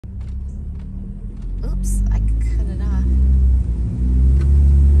Oops, I cut it off.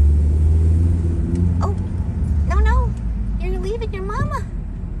 Oh, no, no. You're leaving your mama.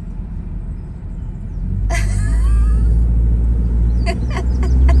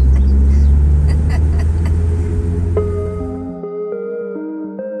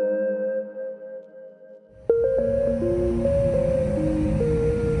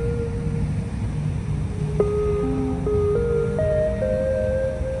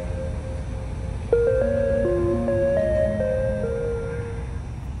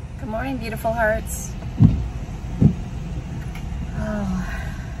 Beautiful hearts. Oh,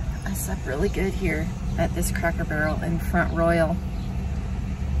 I slept really good here at this Cracker Barrel in Front Royal.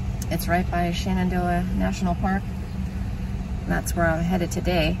 It's right by Shenandoah National Park. And that's where I'm headed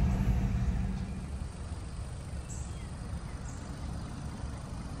today.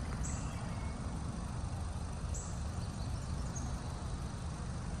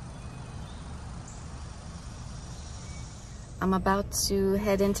 I'm about to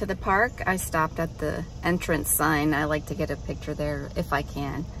head into the park. I stopped at the entrance sign. I like to get a picture there if I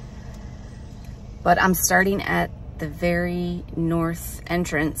can. But I'm starting at the very north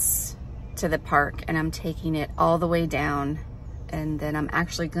entrance to the park, and I'm taking it all the way down. And then I'm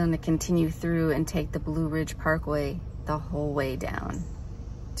actually going to continue through and take the Blue Ridge Parkway the whole way down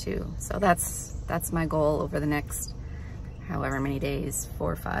too. So that's my goal over the next however many days,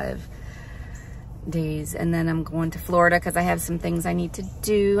 4 or 5 days. And then I'm going to Florida because I have some things I need to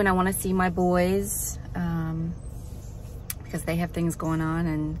do, and I want to see my boys because they have things going on,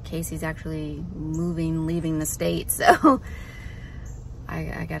 and Casey's actually leaving the state, so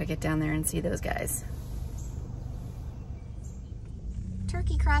I got to get down there and see those guys.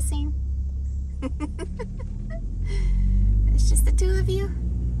 Turkey crossing. It's just the 2 of you.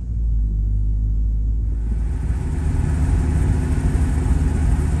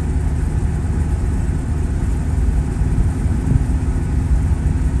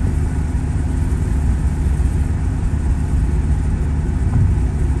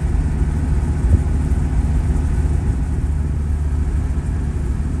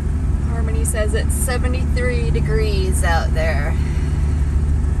 Says it's 73 degrees out there.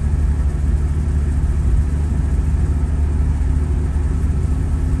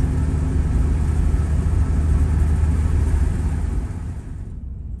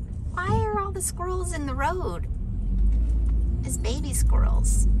 Why are all the squirrels in the road? As baby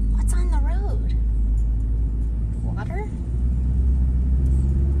squirrels. What's on the road? Water?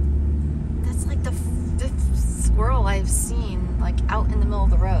 That's like the 5th squirrel I've seen like out in the middle of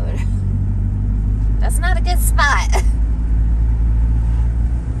the road. That's not a good spot.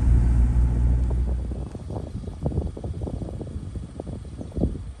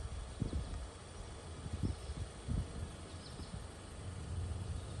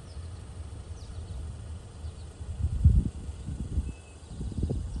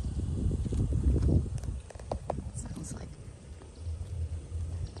 Sounds like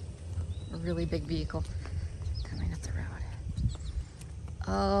a really big vehicle coming up the road.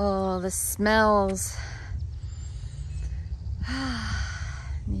 Oh, the smells.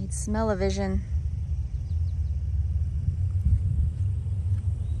 Need smell-o-vision.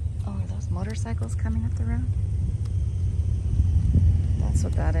 Oh, are those motorcycles coming up the road? That's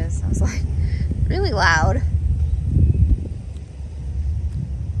what that is. I was like, really loud.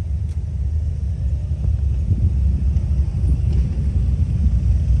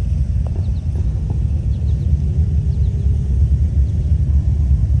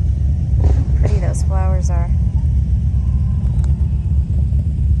 Flowers are.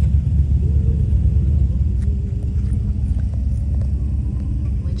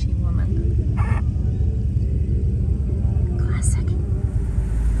 Witchy woman. Classic.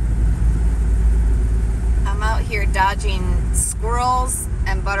 I'm out here dodging squirrels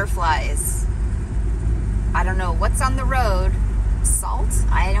and butterflies. I don't know what's on the road. Salt?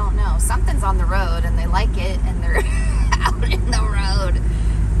 I don't know. Something's on the road and they like it and they're out in the road.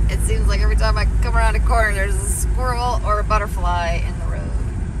 It seems like every time I come around a corner, there's a squirrel or a butterfly in the road.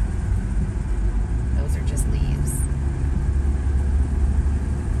 Those are just leaves.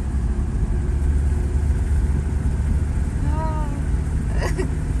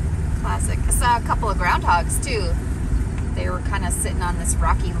 Classic. I saw a couple of groundhogs too. They were kind of sitting on this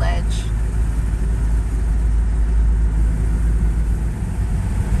rocky ledge.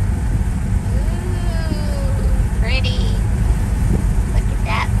 Ooh, pretty.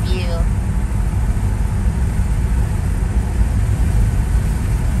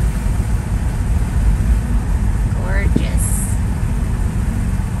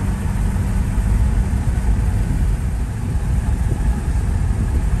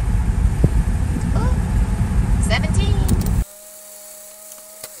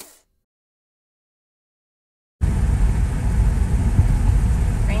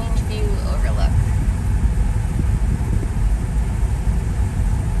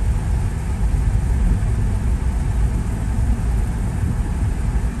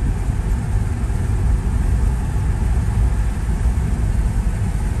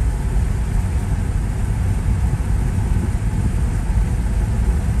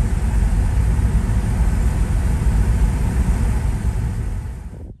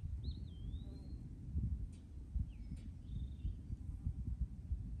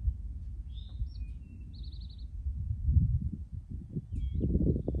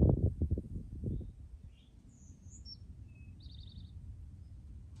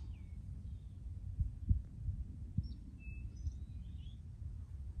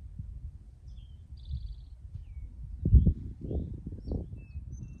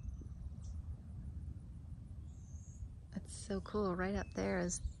 So cool. Right up there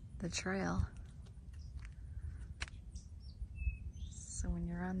is the trail. So when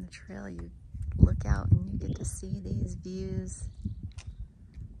you're on the trail, you look out and you get to see these views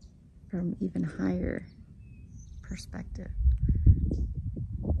from even higher perspective.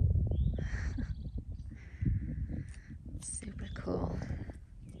 Super cool.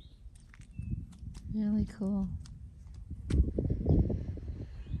 Really cool.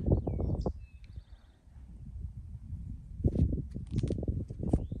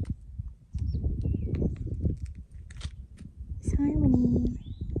 Harmony,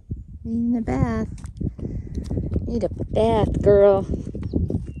 needing a bath. Need a bath, girl.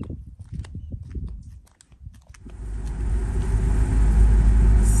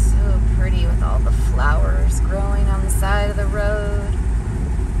 So pretty with all the flowers growing on the side of the road.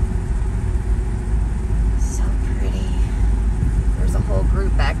 So pretty. There's a whole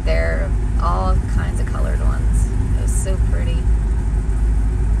group back there of all kinds of colored ones. It was so pretty.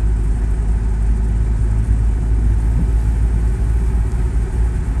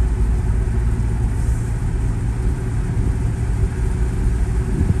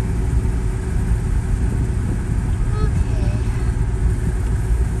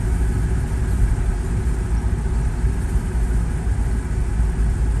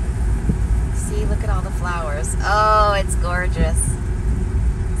 Oh, it's gorgeous.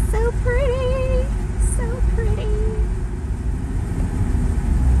 So pretty. So pretty.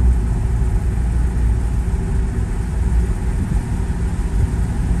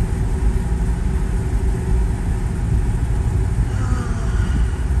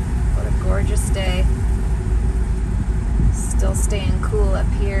 What a gorgeous day. Still staying cool up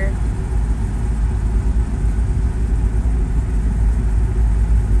here.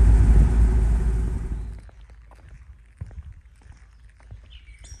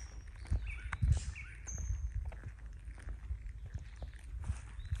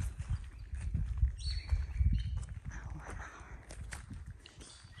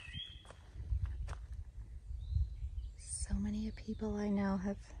 So many people I know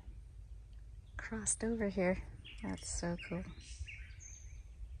have crossed over here. That's so cool.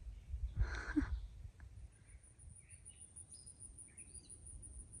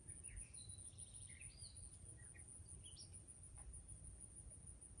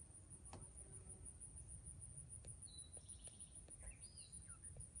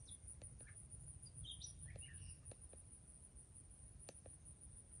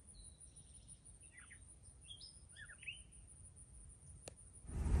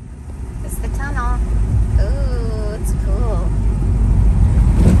 The tunnel. Ooh, it's cool.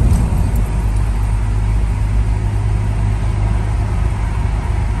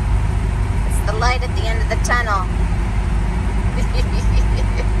 It's the light at the end of the tunnel.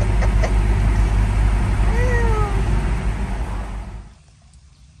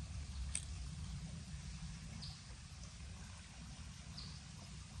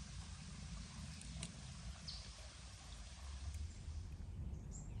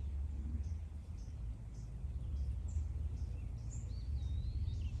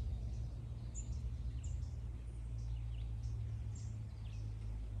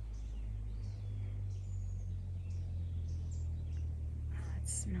 It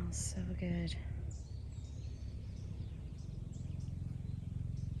smells so good.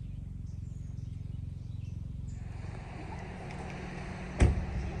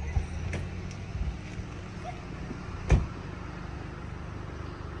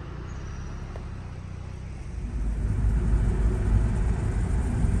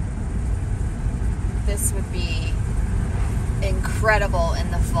 This would be incredible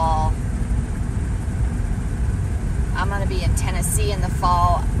in the fall. I'm gonna be in Tennessee in the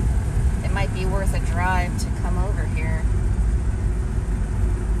fall. It might be worth a drive to come over here.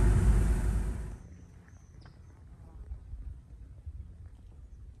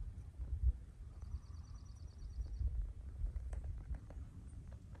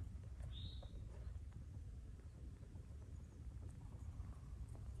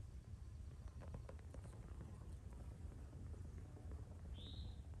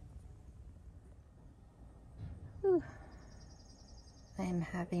 Whew. I am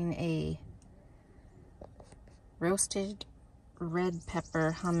having a roasted red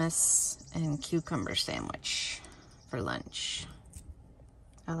pepper hummus and cucumber sandwich for lunch.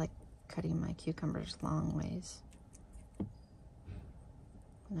 I like cutting my cucumbers long ways.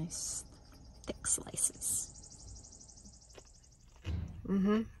 Nice thick slices.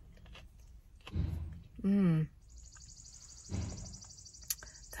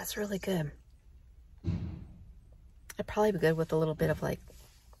 That's really good. It'd probably be good with a little bit of like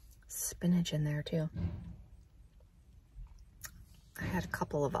spinach in there too. I had a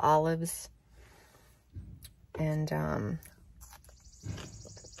couple of olives and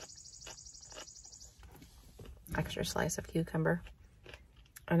extra slice of cucumber.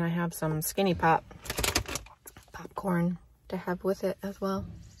 And I have some Skinny Pop popcorn to have with it as well.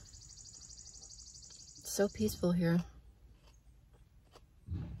 It's so peaceful here.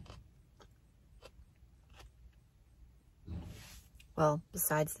 Well,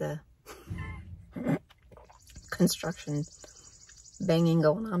 besides the construction banging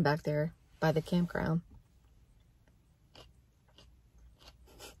going on back there by the campground.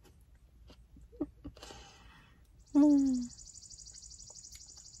 Trying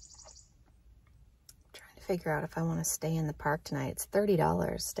to figure out if I want to stay in the park tonight. It's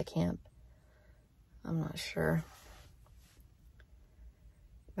 $30 to camp. I'm not sure.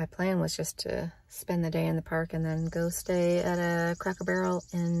 My plan was just to spend the day in the park and then go stay at a Cracker Barrel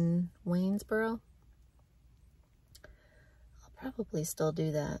in Waynesboro. I'll probably still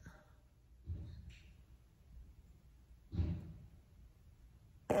do that.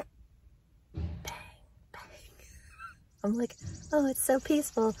 Bang, bang. I'm like, oh, it's so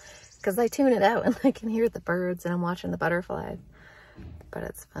peaceful. Because I tune it out and I can hear the birds and I'm watching the butterflies. But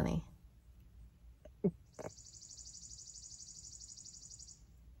it's funny.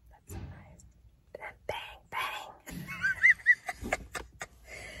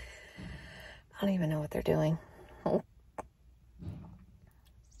 I don't even know what they're doing. Oh.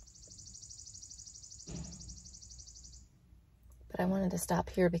 But I wanted to stop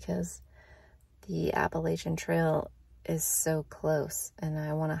here because the Appalachian Trail is so close and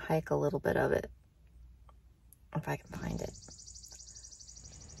I want to hike a little bit of it if I can find it.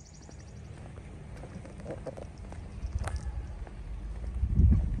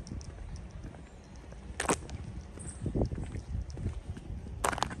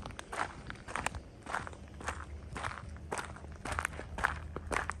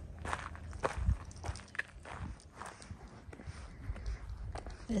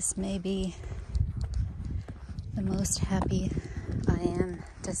 This may be the most happy I am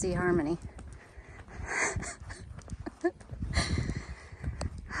to see Harmony.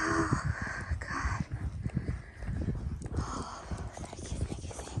 Oh, God. Oh, thank you, thank you,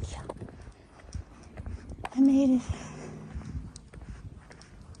 thank you. I made it.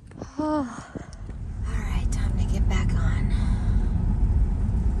 Oh. All right, time to get back on.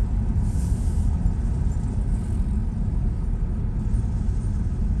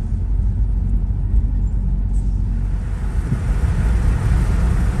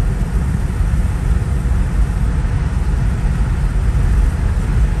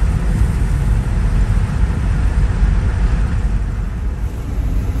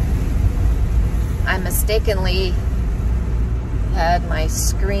 Mistakenly had my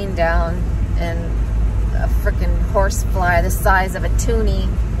screen down and a freaking horsefly the size of a toonie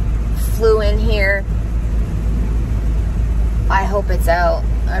flew in here. I hope it's out.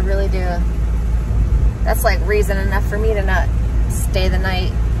 I really do. That's like reason enough for me to not stay the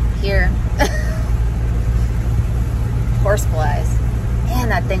night here. Horseflies. Man,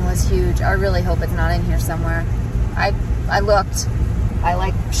 that thing was huge. I really hope it's not in here somewhere. I looked. I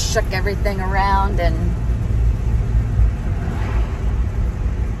like shook everything around and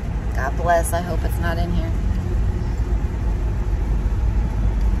God bless, I hope it's not in here.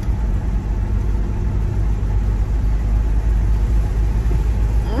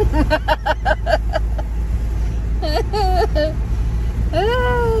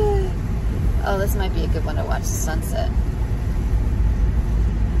 Oh, this might be a good one to watch the sunset.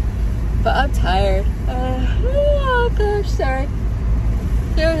 But I'm tired. Oh gosh, sorry.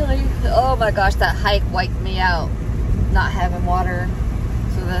 Seriously. Oh my gosh, that hike wiped me out. Not having water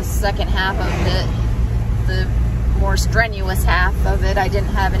for the second half of it. The more strenuous half of it, I didn't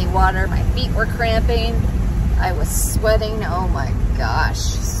have any water. My feet were cramping. I was sweating. Oh my gosh.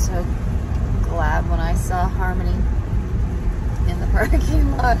 So glad when I saw Harmony in the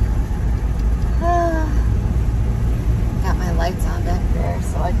parking lot. Got my lights on back there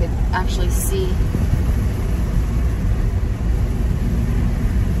so I could actually see.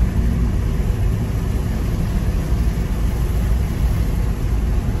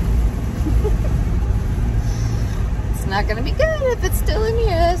 It's not gonna be good if it's still in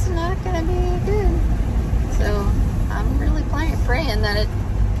here. It's not gonna be good. So I'm really praying that it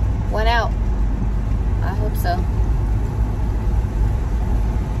went out. I hope so.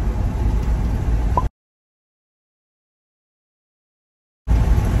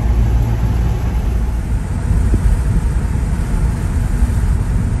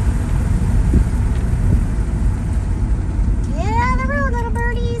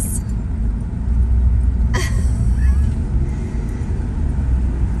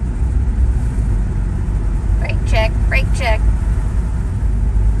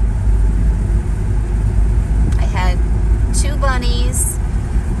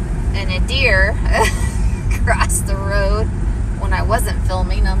 deer across the road when I wasn't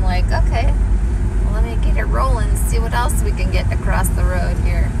filming. I'm like, okay, well, let me get it rolling and see what else we can get across the road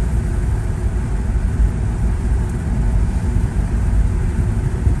here.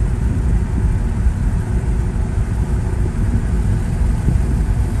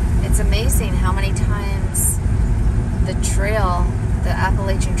 It's amazing how many times the trail, the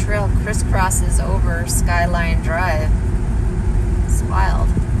Appalachian Trail, crisscrosses over Skyline Drive. It's wild.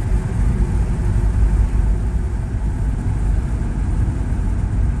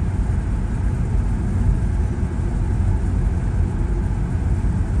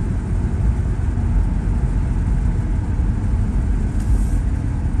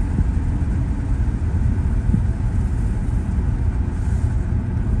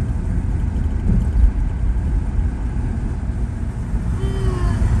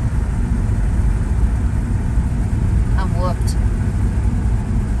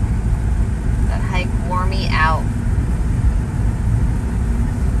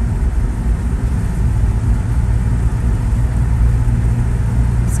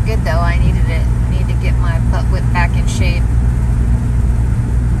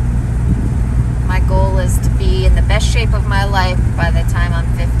 Shape of my life by the time I'm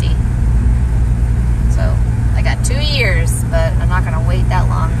 50. So I got 2 years, but I'm not gonna wait that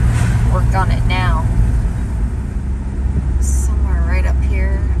long. Work on it now. Somewhere right up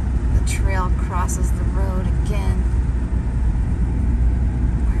here, the trail crosses the road again.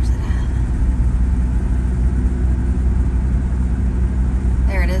 Where's it at?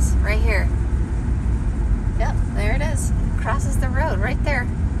 There it is, right here. Yep, there it is. It crosses the road right there.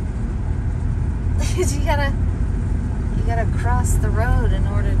 You gotta cross the road in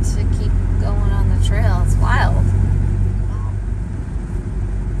order to keep going on the trail. It's wild. Wow.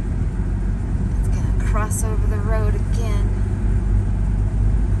 It's gonna cross over the road again.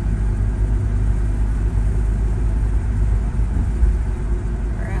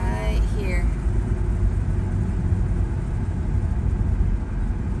 Right here.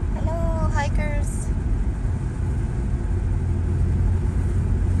 Hello, hikers.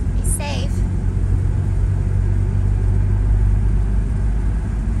 Be safe.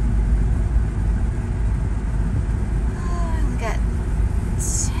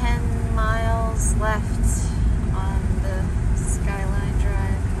 Left on the Skyline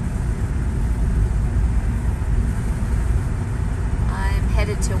Drive. I'm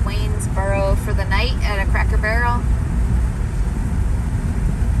headed to Waynesboro for the night at a Cracker Barrel.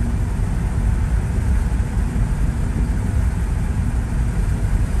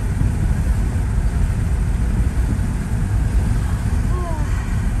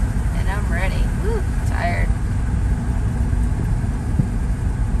 And I'm ready. Woo, tired.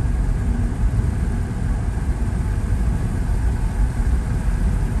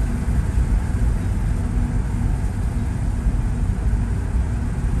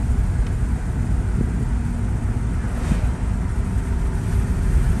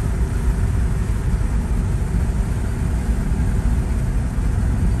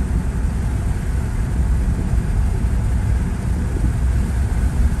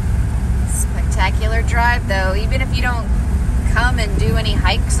 Drive though, even if you don't come and do any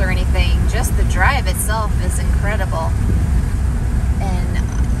hikes or anything, just the drive itself is incredible.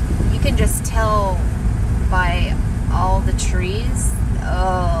 And you can just tell by all the trees,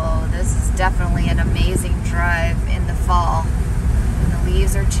 oh, this is definitely an amazing drive in the fall when the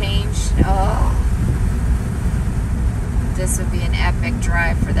leaves are changed. Oh, this would be an epic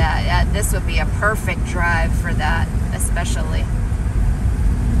drive for that. This would be a perfect drive for that, especially.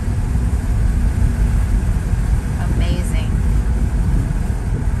 Amazing.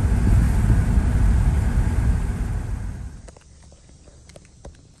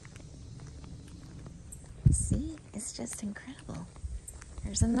 See, it's just incredible.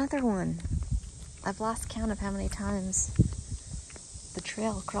 There's another one. I've lost count of how many times the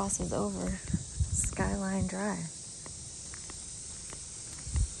trail crosses over Skyline Drive.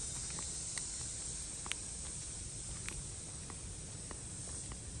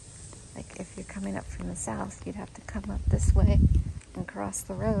 Like if you're coming up from the south, you'd have to come up this way and cross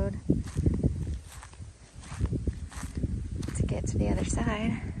the road to get to the other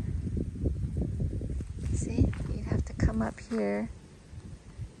side. See, you'd have to come up here,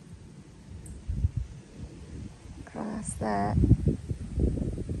 cross that,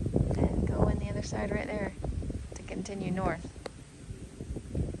 and go in the other side right there to continue north.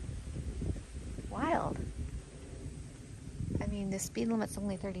 Wild. I mean, the speed limit's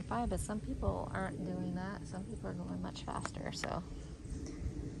only 35, but some people aren't doing that. Some people are going much faster, so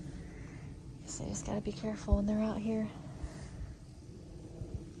you just gotta be careful when they're out here.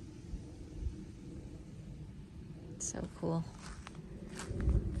 So cool.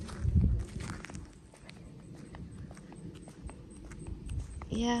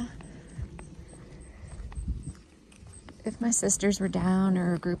 Yeah. If my sisters were down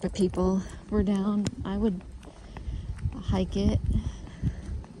or a group of people were down, I would hike it.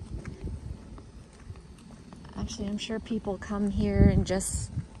 Actually, I'm sure people come here and just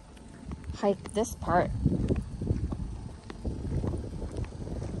hike this part.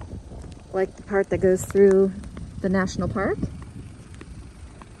 Like the part that goes through the national park.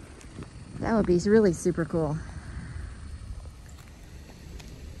 That would be really super cool.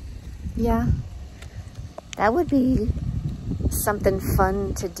 Yeah, that would be something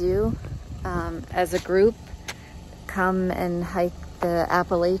fun to do as a group. Come and hike the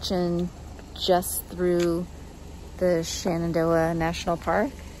Appalachian just through the Shenandoah National Park.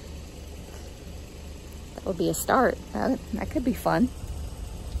 That would be a start. That could be fun.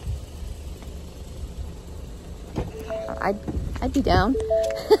 I'd be down.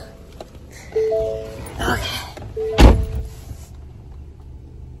 Okay.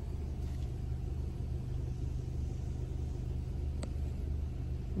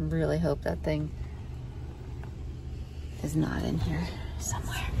 Really hope that thing is not in here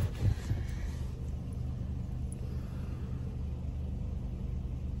somewhere.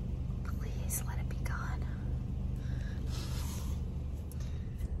 Please let it be gone.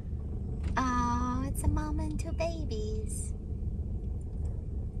 Oh, it's a mom and two babies.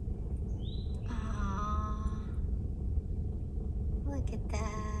 Oh, look at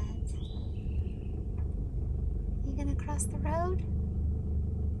that. You gonna cross the road?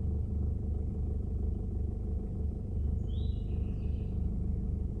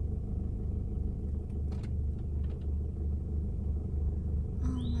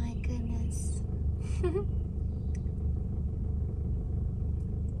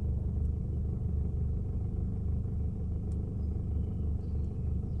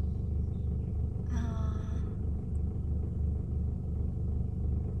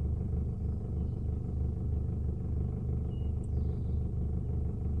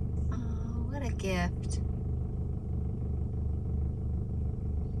 What a gift.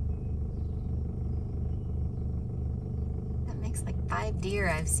 That makes like 5 deer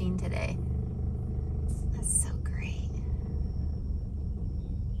I've seen today. That's so great.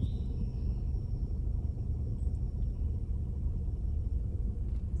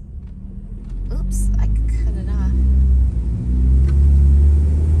 Oops, I cut it off.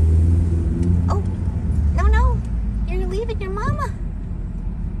 Oh, no, you're leaving your mama.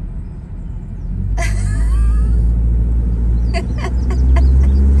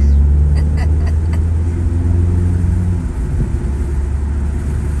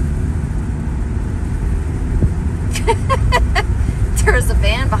 There was a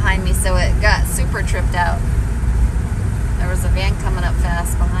van behind me, so it got super tripped out. There was a van coming up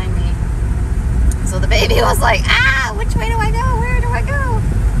fast behind me. So the baby was like, ah, which way do I go? Where do I go?